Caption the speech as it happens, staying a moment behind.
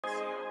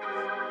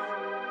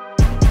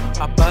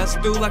I bust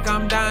through like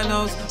I'm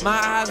dinos. My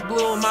eyes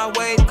blue and my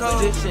weight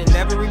cold. Magician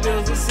never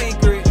reveals a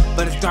secret,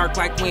 but it's dark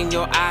like when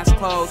your eyes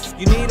close.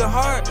 You need a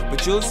heart,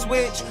 but you'll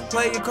switch.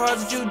 Play your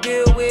cards that you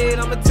deal with.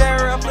 I'm a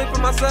terror, I'm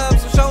flipping myself,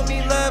 so show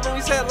me love and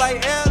we set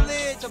like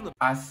Ellich.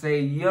 I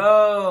say,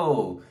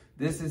 yo,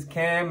 this is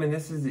Cam and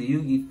this is the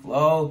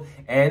Yugi-Flow,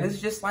 and this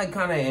is just like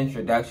kind of an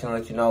introduction,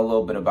 let you know a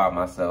little bit about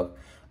myself.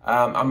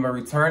 I'm a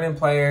returning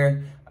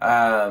player.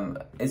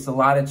 It's a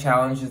lot of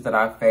challenges that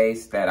I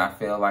faced that I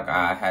feel like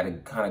I had to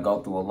kind of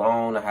go through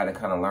alone. I had to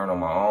kind of learn on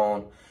my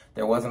own.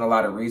 There wasn't a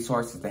lot of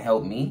resources to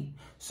help me.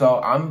 So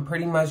I'm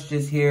pretty much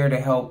just here to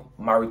help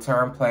my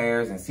return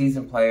players and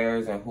seasoned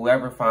players and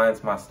whoever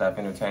finds my stuff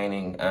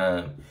entertaining,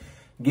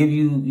 give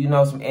you,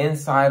 some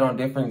insight on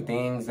different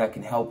things that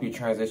can help your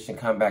transition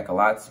come back a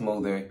lot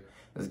smoother.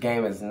 This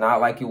game is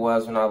not like it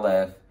was when I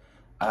left.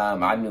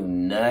 I knew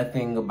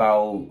nothing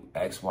about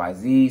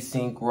XYZ,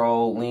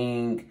 Synchro,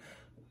 Link,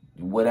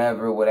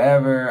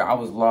 whatever. I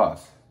was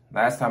lost.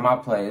 Last time I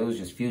played, it was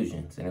just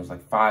fusions, and it was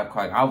like 5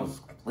 o'clock. I was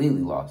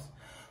completely lost.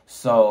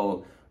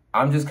 So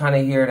I'm just kind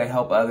of here to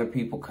help other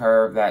people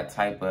curve that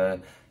type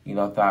of,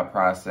 thought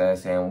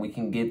process, and we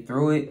can get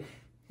through it.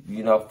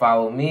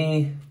 Follow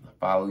me,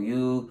 follow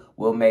you.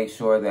 We'll make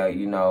sure that,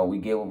 we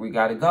get where we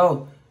got to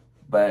go.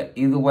 But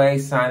either way,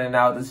 signing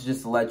out. This is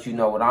just to let you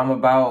know what I'm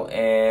about,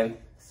 and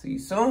see you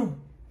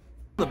soon.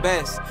 The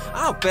best.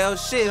 I don't fail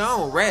shit, I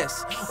don't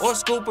rest. Or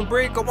scoop a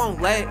brick, I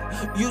won't let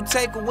you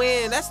take a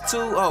win, that's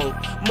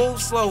 2-0.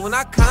 Move slow when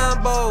I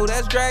combo,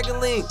 that's Dragon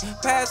Link.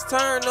 Pass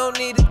turn, no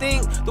need to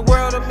think. The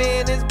world I'm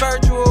in is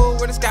virtual,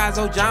 where the sky's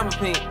Ojama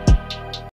pink.